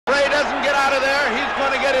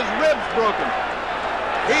going to get his ribs broken.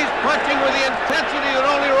 He's punching with the intensity that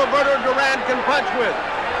only Roberto Duran can punch with.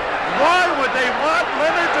 Why would they want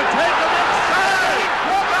Leonard to take him inside?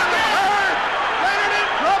 Leonard in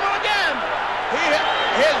trouble again.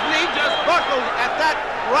 His knee just buckled at that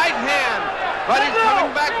right hand, but he's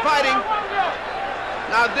coming back fighting.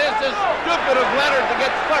 Now this is stupid of Leonard to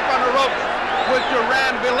get stuck on the ropes with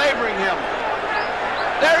Duran belaboring him.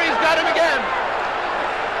 There he's got him again.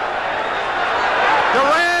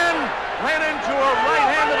 Duran ran into a right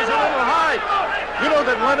hand that was a little high. You know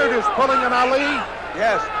that Leonard is pulling an Ali?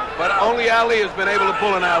 Yes, but only Ali has been able to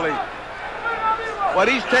pull an Ali. What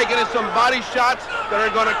he's taking is some body shots that are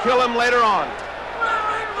going to kill him later on.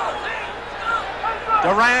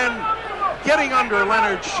 Duran getting under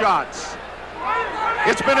Leonard's shots.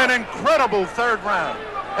 It's been an incredible third round,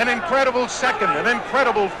 an incredible second, an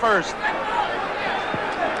incredible first.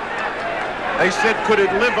 They said, could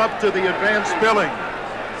it live up to the advanced billing?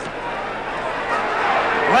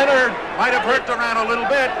 Leonard might have hurt Duran a little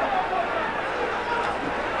bit.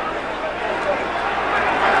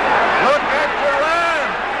 Look at Duran.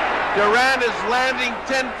 Duran is landing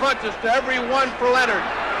 10 punches to every one for Leonard.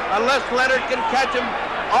 Unless Leonard can catch him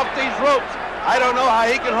off these ropes, I don't know how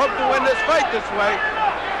he can hope to win this fight this way.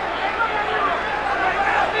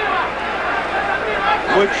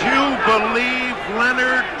 Would you believe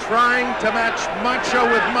Leonard trying to match Macho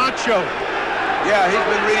with Macho? Yeah, he's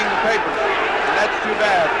been reading the papers. And that's too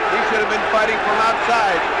bad. He should have been fighting from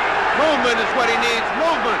outside. Movement is what he needs.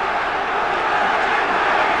 Movement.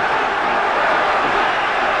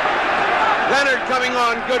 Leonard coming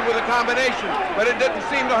on good with a combination, but it didn't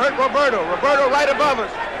seem to hurt Roberto. Roberto right above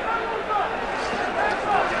us.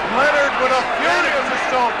 Leonard with a furious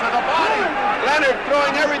assault to the body. Leonard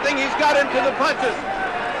throwing everything he's got into the punches.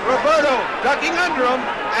 Roberto ducking under him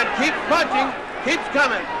and keeps punching, keeps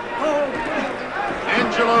coming.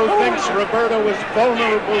 Angelo thinks Roberto is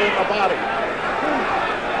vulnerable in the body.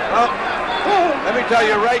 Well, let me tell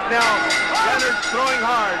you right now, Leonard's throwing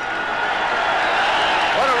hard.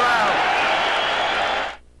 What a round.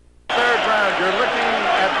 Third round, you're looking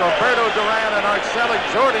at Roberto Duran and Arcel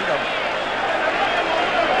exhorting him.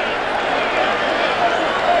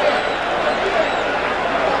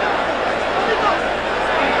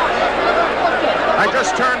 I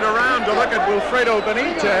just turned around to look at Wilfredo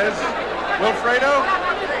Benitez. Wilfredo,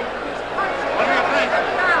 what do you think?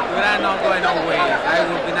 Duran not going nowhere. I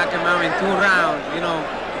will be knocking him out in 2 rounds, you know,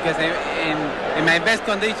 because in my best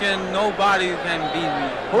condition, nobody can beat me.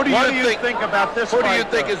 Who do you think about this Who fight, do you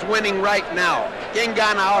think is winning right now? ¿Quién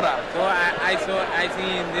gana ahora? So I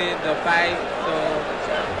seen the fight, so...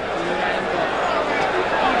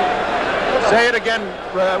 Say it again.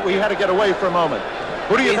 We had to get away for a moment.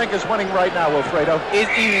 Who do you think is winning right now, Wilfredo?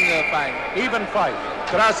 It's even the fight. Even fight.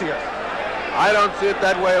 Gracias. I don't see it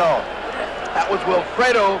that way at all. That was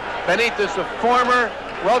Wilfredo Benitez, a former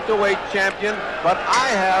welterweight champion, but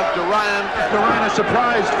I have Duran. Duran is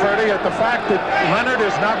surprised, Freddie, at the fact that Leonard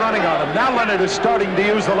is not running on him. Now Leonard is starting to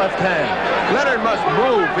use the left hand. Leonard must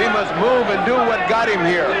move. He must move and do what got him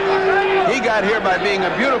here. He got here by being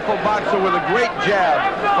a beautiful boxer with a great jab.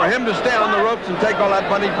 For him to stay on the ropes and take all that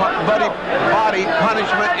body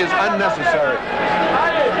punishment is unnecessary.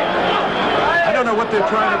 I don't know what they're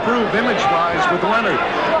trying to prove image-wise with Leonard.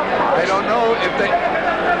 I don't know if they...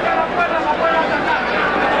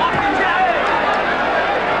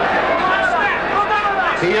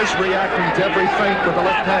 He is reacting to every feint with the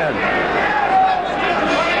left hand.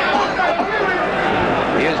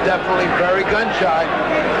 He is definitely very gun-shy.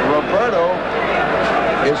 Roberto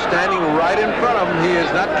is standing right in front of him. He is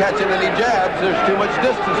not catching any jabs. There's too much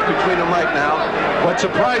distance between them right now. What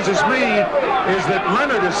surprises me is that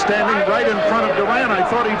Leonard is standing right in front of Duran. I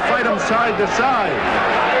thought he'd fight him side to side.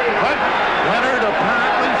 But Leonard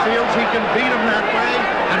apparently feels he can beat him that way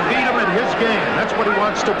and beat him at his game. That's what he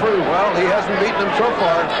wants to prove. Well, he hasn't beaten him so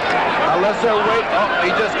far. Unless they're waiting. Oh,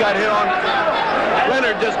 he just got hit on...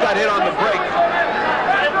 Leonard just got hit on the break.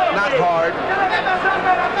 Not hard.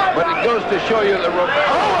 But it goes to show you that... Oh, right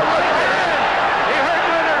hand! He hurt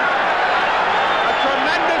Leonard. A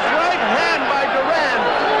tremendous right hand by Duran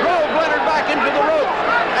drove Leonard back into the ropes.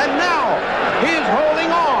 And now, he's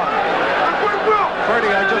holding on.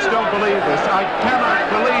 Freddie, I just don't believe this. I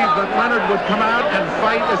cannot believe that Leonard would come out and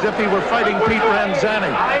fight as if he were fighting Pete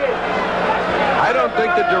Ranzani. I don't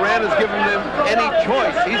think that Duran has given him any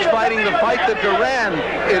choice. He's fighting the fight that Duran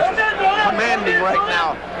is commanding right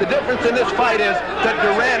now. The difference in this fight is that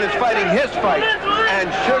Duran is fighting his fight,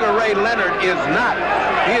 and Sugar Ray Leonard is not.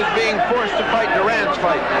 He is being forced to fight Duran's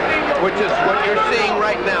fight, which is what you're seeing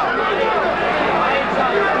right now.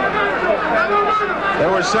 There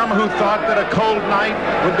were some who thought that a cold night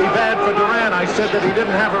would be bad for Duran. I said that he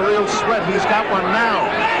didn't have a real sweat. He's got one now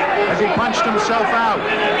as he punched himself out.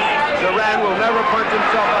 Duran will never punch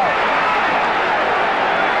himself out.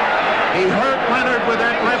 He hurt Leonard with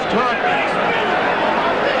that left hook.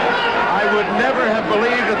 I would never have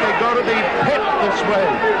believed that they go to the pit this way.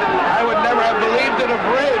 I would never have believed it of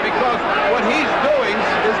Ray, because what he's doing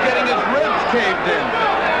is getting his ribs caved in.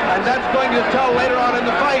 And that's going to tell later on in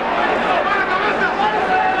the fight.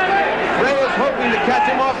 Ray is hoping to catch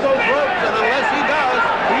him off those ropes, and unless he does,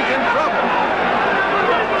 he's in trouble.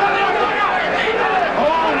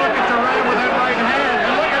 Oh, look at Duran with that right hand.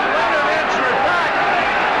 And look at Leonard answer it back.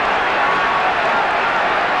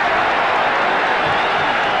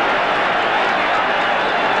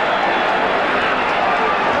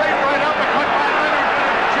 Straight right uppercut by Leonard,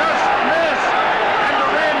 just missed. And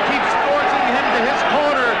Duran keeps forcing him to his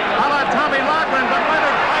corner, a la Tommy Loughran, but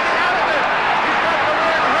Leonard fighting out of it. He's got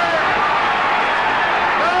Duran hurt.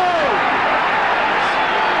 No!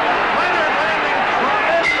 Leonard landing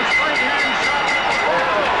tremendous right hand shot.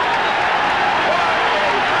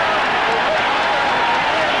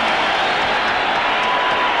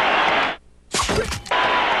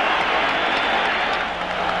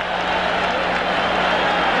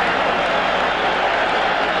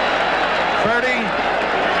 Ferdy,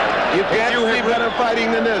 You can't see better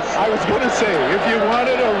fighting than this. I was going to say, if you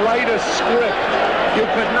wanted to write a script, you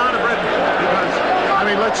could not have written it. Because, I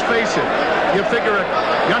mean, let's face it. You figure a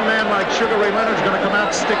young man like Sugar Ray Leonard's going to come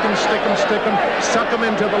out, stick him, suck him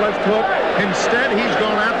into the left hook. Instead, he's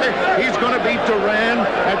going out there. He's going to beat Duran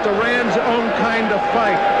at Duran's own kind of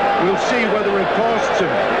fight. We'll see whether it costs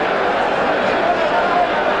him.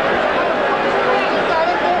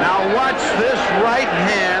 Now watch this right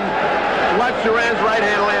hand. Watch Duran's right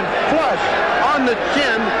hand land flush on the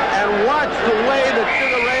chin, and watch the way that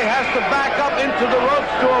Sugar Ray has to back up into the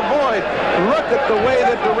ropes to avoid. Look at the way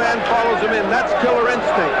that Duran follows him in. That's killer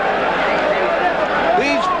instinct.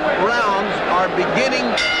 These rounds are beginning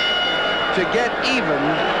to get even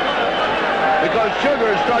because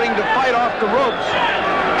Sugar is starting to fight off the ropes,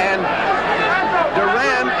 and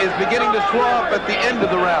Duran is beginning to slow up at the end of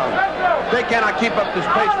the round. They cannot keep up this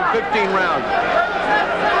pace for 15 rounds.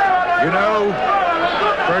 You know,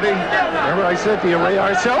 Ferdy, remember I said to you, Ray,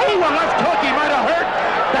 I said, oh, a left hook, he might have hurt.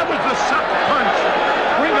 That was the suck punch.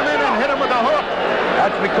 Bring him in and hit him with a hook.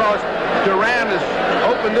 That's because Duran has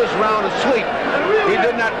opened this round asleep. He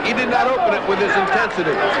did not open it with his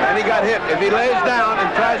intensity, and he got hit. If he lays down and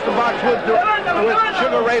tries to box with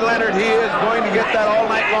Sugar Ray Leonard, he is going to get that all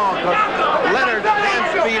night long, because Leonard's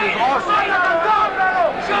hand speed is awesome.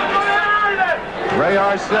 Ray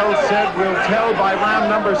Arcel said we'll tell by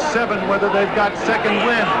round number 7 whether they've got second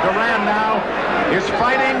wind. Duran now is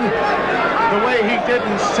fighting the way he did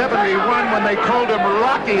in '71 when they called him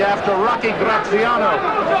Rocky after Rocky Graziano,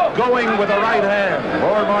 going with a right hand.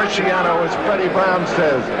 Or Marciano, as Freddie Brown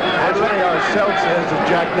says, as Ray Arcel says of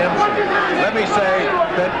Jack Dempsey. Let me say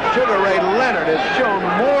that Sugar Ray Leonard has shown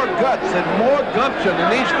more guts and more gumption in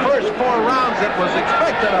these first 4 rounds than was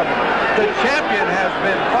expected of him. The champion has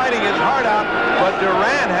been fighting his heart out, but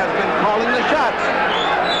Duran has been calling the shots.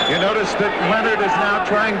 You notice that Leonard is now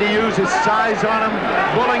trying to use his size on him,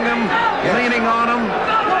 bullying him, leaning on him.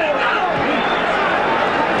 Right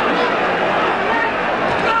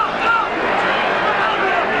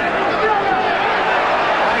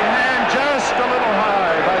hand just a little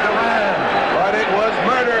high by Duran. But it was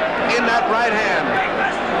murder in that right hand.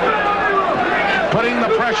 Putting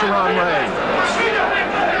the pressure on Ray.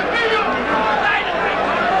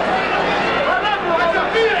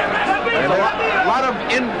 A lot of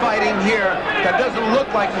infighting here that doesn't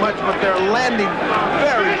look like much, but they're landing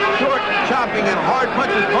very short, chopping, and hard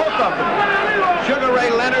punches, both of them. Sugar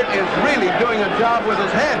Ray Leonard is really doing a job with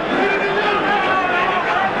his head.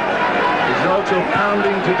 He's also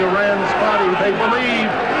pounding to Duran's body. They believe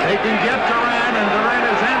they can get Duran, and Duran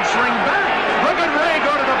is answering back. Look at Ray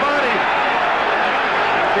go to the body.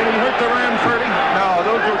 Did he hurt Duran, Ferdy? No,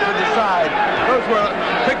 those were to the side. Those were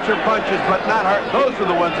picture punches, but not hurt. Those are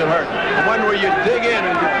the ones that hurt. The one where you dig in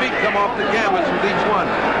and your feet come off the canvas with each one.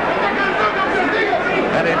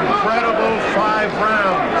 An incredible 5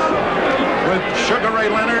 rounds with Sugar Ray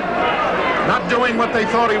Leonard not doing what they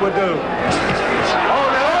thought he would do. Oh,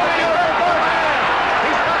 no! He hurt Duran!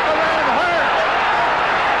 He's got Duran hurt!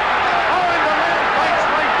 Oh, and Duran fights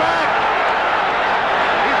right back!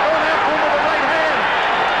 He's going after him with the right hand!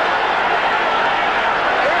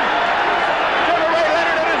 Sugar Ray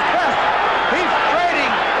Leonard at his best. He's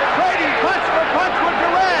trading punch for punch with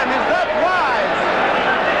Duran. Is that wise?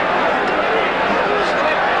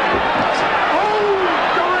 Oh,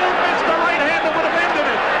 Duran missed the right hand that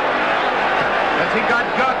He got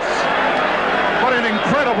guts. What an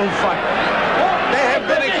incredible fight. They have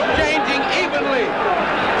been exchanging evenly.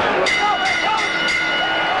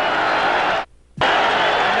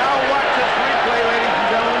 Now watch this replay, ladies and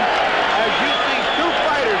gentlemen, as you see two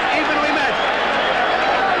fighters evenly matched.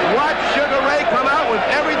 Watch Sugar Ray come out with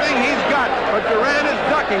everything he's got, but Duran is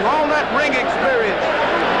ducking all that ring experience.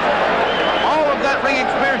 All of that ring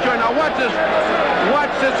experience. Now watch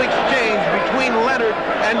this exchange between Leonard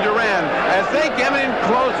and Duran. As they get in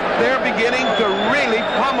close, they're beginning to really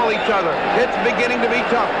pummel each other. It's beginning to be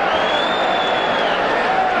tough.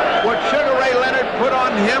 What Sugar Ray Leonard put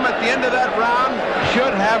on him at the end of that round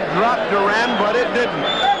should have dropped Duran, but it didn't.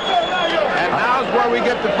 And now's where we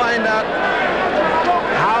get to find out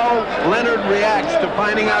how Leonard reacts to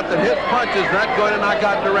finding out that his punch is not going to knock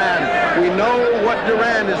out Duran. We know what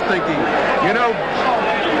Duran is thinking. You know,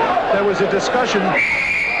 there was a discussion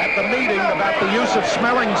at the meeting about the use of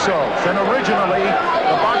smelling salts, and originally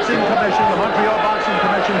the boxing commission, the Montreal Boxing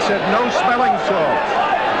Commission, said no smelling salts.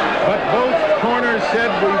 But both corners said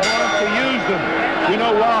we want to use them. We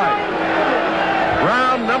know why.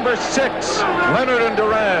 Round number 6, Leonard and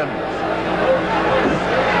Duran.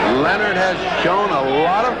 Leonard has shown a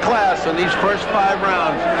lot of class in these first 5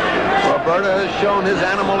 rounds. Roberto has shown his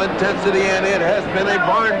animal intensity, and it has been a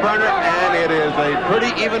barn burner, and it is a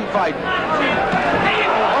pretty even fight.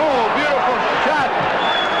 Oh, beautiful shot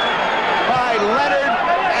by Leonard,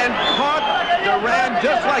 and caught Duran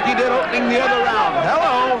just like he did opening the other round.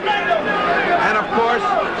 Hello. And of course,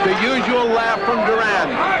 the usual laugh from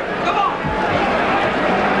Duran.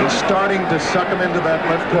 He's starting to suck him into that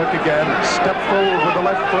left hook again. Step forward with the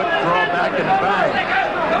left foot, draw back, and bang.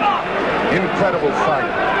 Incredible fight.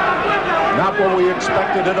 Not what we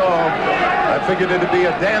expected at all. I figured it'd be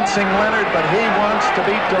a dancing Leonard, but he wants to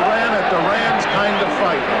beat Duran at Duran's kind of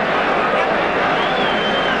fight.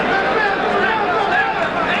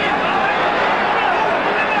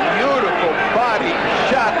 Beautiful body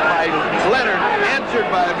shot by Leonard, answered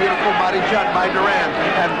by a beautiful body shot by Duran.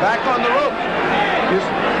 And back on the rope.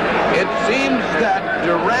 It seems that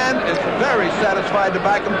Duran is very satisfied to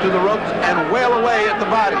back him to the ropes and wail away at the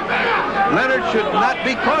body. Leonard should not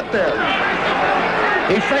be caught there.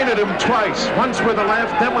 He feinted him twice, once with the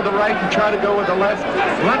left, then with the right, and tried to go with the left.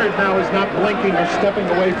 Leonard now is not blinking or stepping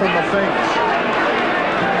away from the feints.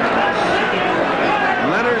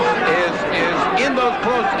 Leonard is in those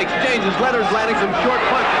close exchanges. Leonard's landing some short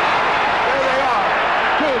punches. There they are.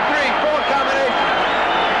 2, 3, 4 combinations.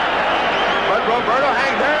 But Roberto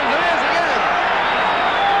hangs there, and there is again.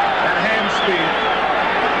 And hand speed.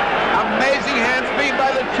 Amazing hand speed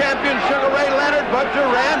by the champion Sugar Ray Leonard, but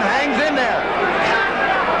Duran hangs in there.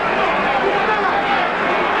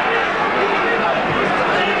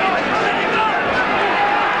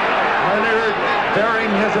 Leonard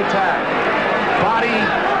bearing his attack. Body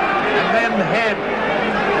and then head.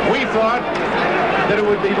 We thought that it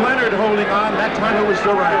would be Leonard holding on. That time it was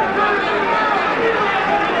Duran.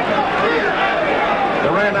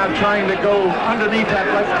 Duran now trying to go underneath that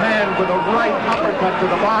left hand with a right uppercut to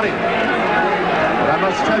the body. But I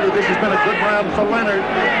must tell you, this has been a good round for Leonard.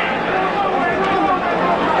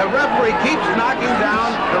 The referee keeps knocking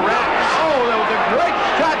down Duran. Oh, that was a great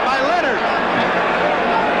shot by Leonard.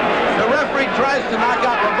 The referee tries to knock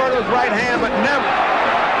out Roberto's right hand, but never.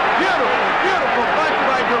 Beautiful, beautiful punch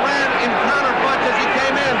by Duran in counter punch as he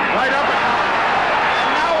came in. Right uppercut. And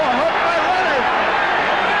now a hook by Leonard.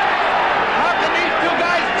 How can these two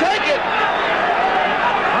guys take it?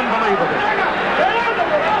 Unbelievable.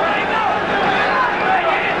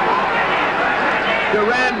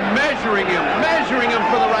 Duran measuring him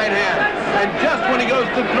for the right hand. And just when he goes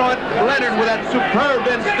to throw it, Leonard with that superb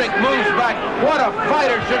instinct moves back. What a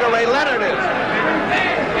fighter Sugar Ray Leonard is.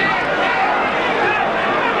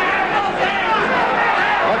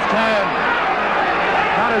 Left hand.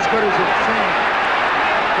 Not as good as it seemed.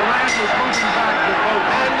 Duran was moving back with both.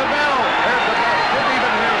 And the bell. There's the bell. Didn't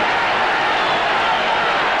even hear it.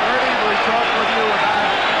 Ernie, we talked with you about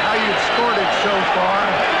how you've scored it so far.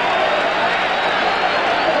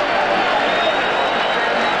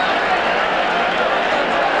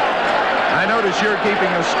 I notice you're keeping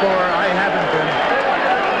a score. I haven't been.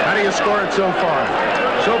 How do you score it so far?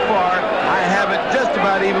 So far, I have it just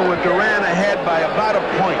about even with Duran ahead by about a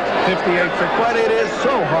point. 58-50. But it is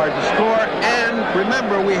so hard to score. And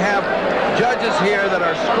remember, we have judges here that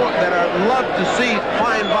are love to see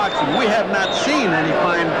fine boxing. We have not seen any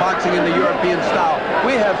fine boxing in the European style.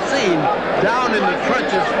 We have seen down in the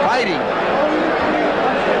trenches fighting.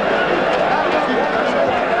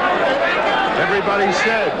 Everybody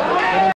said